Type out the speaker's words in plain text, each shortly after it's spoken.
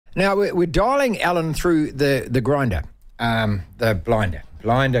Now, we're dialing Allan through the grinder, the grinder.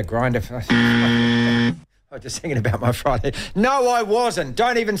 I was just thinking about my Friday. No, I wasn't.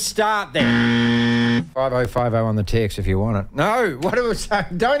 Don't even start there. 5050 on the text if you want it. No, what do we say?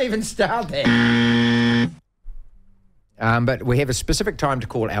 Don't even start there. But we have a specific time to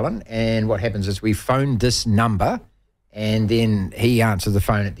call Allan, and what happens is we phone this number, and then he answers the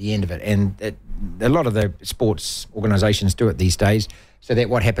phone at the end of it. And a lot of the sports organisations do it these days, so that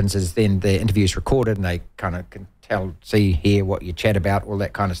what happens is then the interview is recorded, and they kind of can tell, see, hear what you chat about, all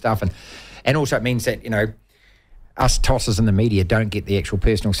that kind of stuff. And also it means that, you know, us tossers in the media don't get the actual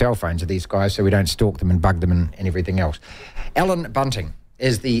personal cell phones of these guys, so we don't stalk them and bug them and everything else. Allan Bunting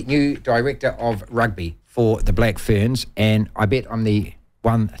is the new director of rugby for the Black Ferns, and I bet I'm the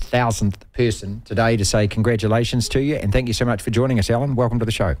 1,000th person today to say congratulations to you, and thank you so much for joining us, Allan. Welcome to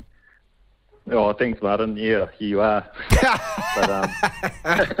the show. Oh, thanks, Martin. Yeah, here you are.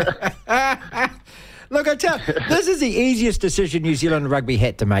 Look, I tell you, this is the easiest decision New Zealand Rugby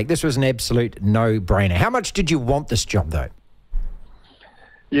had to make. This was an absolute no-brainer. How much did you want this job, though?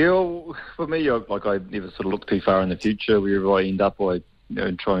 Yeah, well, for me, I never sort of look too far in the future. Wherever I end up, I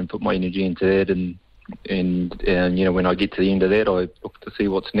try and put my energy into that, and you know, when I get to the end of that, I look to see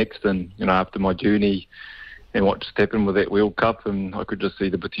what's next. And you know, after my journey and what just happened with that World Cup, and I could just see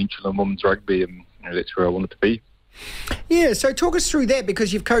the potential in women's rugby, and you know, that's where I wanted to be. Yeah, so talk us through that,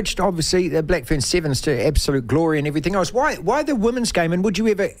 because you've coached, obviously, the Black Ferns Sevens to absolute glory and everything else. Why the women's game, and would you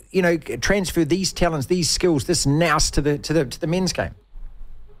ever, you know, transfer these talents, these skills, this nous to the men's game?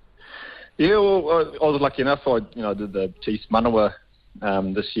 Yeah, well, I was lucky enough. I did the Chiefs Manawa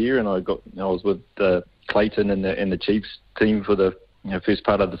this year, and I was with Clayton and the Chiefs team for the first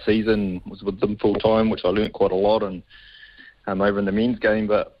part of the season. Was with them full time, which I learnt quite a lot, and over in the men's game.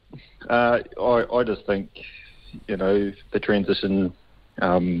 But I just think, you know, the transition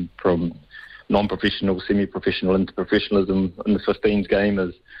from non-professional, semi-professional into professionalism in the 15s game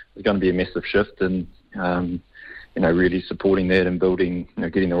is going to be a massive shift, and you know, really supporting that and building, you know,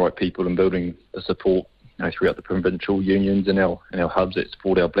 getting the right people and building the support, you know, throughout the provincial unions and our hubs that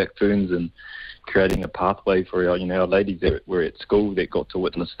support our Black Ferns, and creating a pathway for our ladies that were at school that got to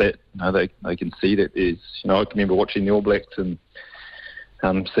witness that. You know, they can see that there's, you know, I can remember watching the All Blacks and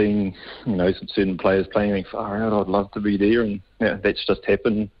seeing, you know, some certain players playing, like, far out, I'd love to be there, and yeah, that's just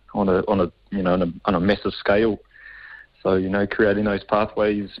happened on a massive scale. So, you know, creating those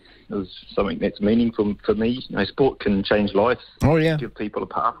pathways is something that's meaningful for me. You know, sport can change lives. Oh yeah, give people a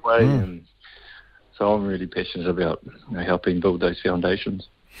pathway, and so I'm really passionate about, you know, helping build those foundations.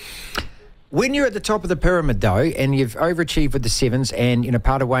 When you're at the top of the pyramid, though, and you've overachieved with the Sevens, and, you know,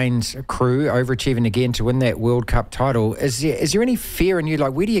 part of Wayne's crew overachieving again to win that World Cup title, is there any fear in you?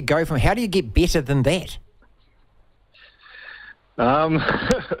 Like, where do you go from? How do you get better than that?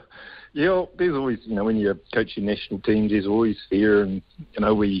 Yeah, there's always, you know, when you're coaching national teams, there's always fear, and you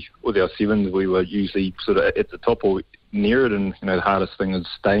know, with our Sevens, we were usually sort of at the top or near it, and you know, the hardest thing is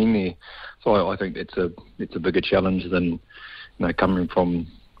staying there. So I think it's a bigger challenge than, you know, coming from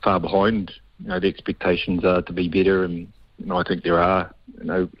far behind. You know, the expectations are to be better, and you know, I think there are, you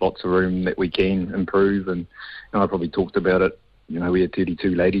know, lots of room that we can improve. And you know, I probably talked about it. You know, we had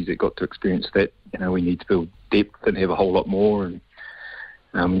 32 ladies that got to experience that. You know, we need to build depth and have a whole lot more. And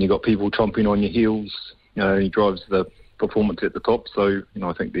when you've got people chomping on your heels, you know, it drives the performance at the top. So, you know,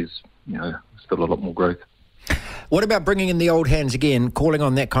 I think there's, you know, still a lot more growth. What about bringing in the old hands again, calling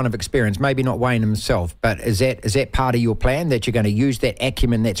on that kind of experience? Maybe not Wayne himself, but is that part of your plan, that you're going to use that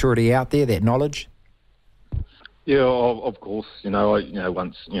acumen that's already out there, that knowledge? Yeah, of course. You know,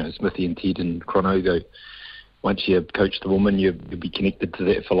 once, you know, Smithy and Ted and Chrono, once you coach the woman, you'll be connected to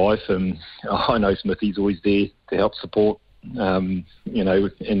that for life. And I know Smithy's always there to help support. You know,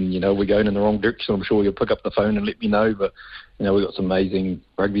 and you know, we're going in the wrong direction. I'm sure you'll pick up the phone and let me know. But you know, we've got some amazing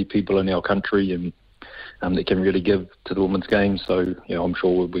rugby people in our country, and that can really give to the women's game. So, you know, I'm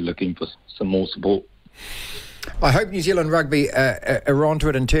sure we'll be looking for some more support. I hope New Zealand Rugby are onto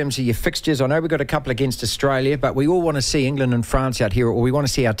it in terms of your fixtures. I know we've got a couple against Australia, but we all want to see England and France out here, or we want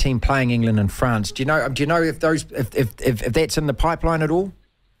to see our team playing England and France. Do you know if that's in the pipeline at all?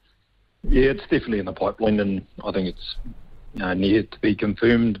 Yeah, it's definitely in the pipeline, and I think it's, you know, near to be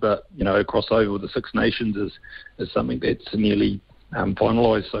confirmed. But you know, a crossover with the Six Nations is something that's nearly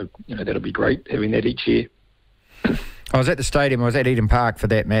finalised. So, you know, that'll be great having that each year. I was at the stadium. I was at Eden Park for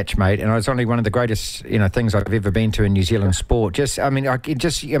that match, mate, and it was only one of the greatest, you know, things I've ever been to in New Zealand sport. The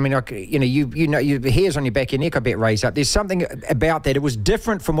hairs on your back of your neck, I bet, raised up. There's something about that. It was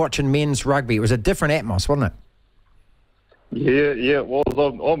different from watching men's rugby. It was a different atmos, wasn't it? Yeah, it was.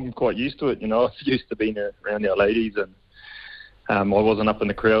 I'm quite used to it. You know, I've used to being around our ladies, and I wasn't up in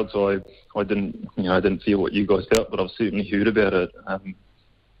the crowd, so I didn't, I didn't feel what you guys felt, but I've certainly heard about it.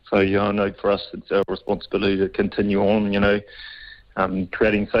 So I know for us it's our responsibility to continue on,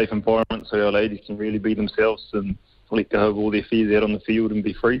 creating safe environments so our ladies can really be themselves and let go of all their fears out on the field and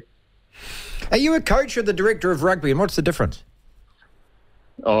be free. Are you a coach or the director of rugby, and what's the difference?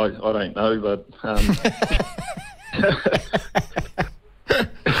 I don't know, but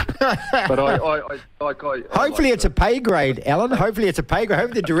hopefully it's a pay grade, Alan. Hopefully it's a pay grade.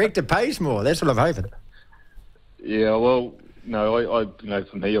 Hopefully the director pays more. That's what I'm hoping. Yeah, well, no,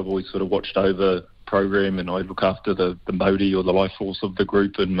 for me, I've always sort of watched over program, and I look after the modi or the life force of the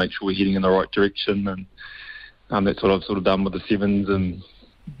group and make sure we're heading in the right direction. And that's what I've sort of done with the sevens, and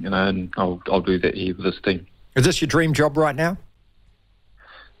and I'll do that here with this team. Is this your dream job right now?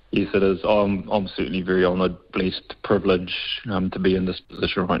 Yes, it is. I'm certainly very honoured, blessed, privileged to be in this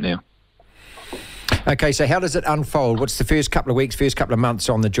position right now. Okay, so how does it unfold? What's the first couple of weeks, first couple of months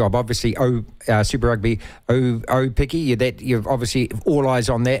on the job? Obviously, Super Rugby, Picky, you've obviously all eyes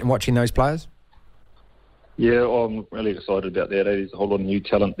on that and watching those players? Yeah, I'm really excited about that. There's a whole lot of new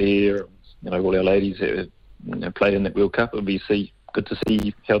talent there. All our ladies that play in that World Cup. It'll be good to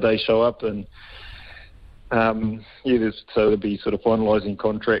see how they show up. And so it'll be sort of finalising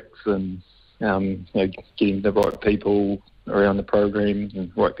contracts and getting the right people around the program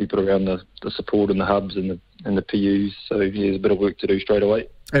and right people around the support and the hubs and the PUs. So there's a bit of work to do straight away.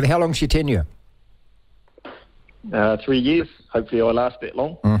 And how long's your tenure? 3 years. Hopefully I last that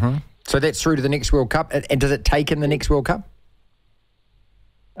long. Mm-hmm. So that's through to the next World Cup. And does it take in the next World Cup?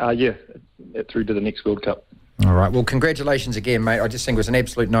 Yeah, through to the next World Cup. All right. Well, congratulations again, mate. I just think it was an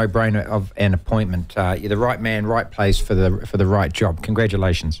absolute no-brainer of an appointment. You're the right man, right place for the right job.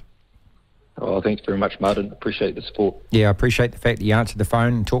 Congratulations. Oh, thanks very much, Martin. Appreciate the support. Yeah, I appreciate the fact that you answered the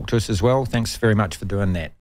phone and talked to us as well. Thanks very much for doing that.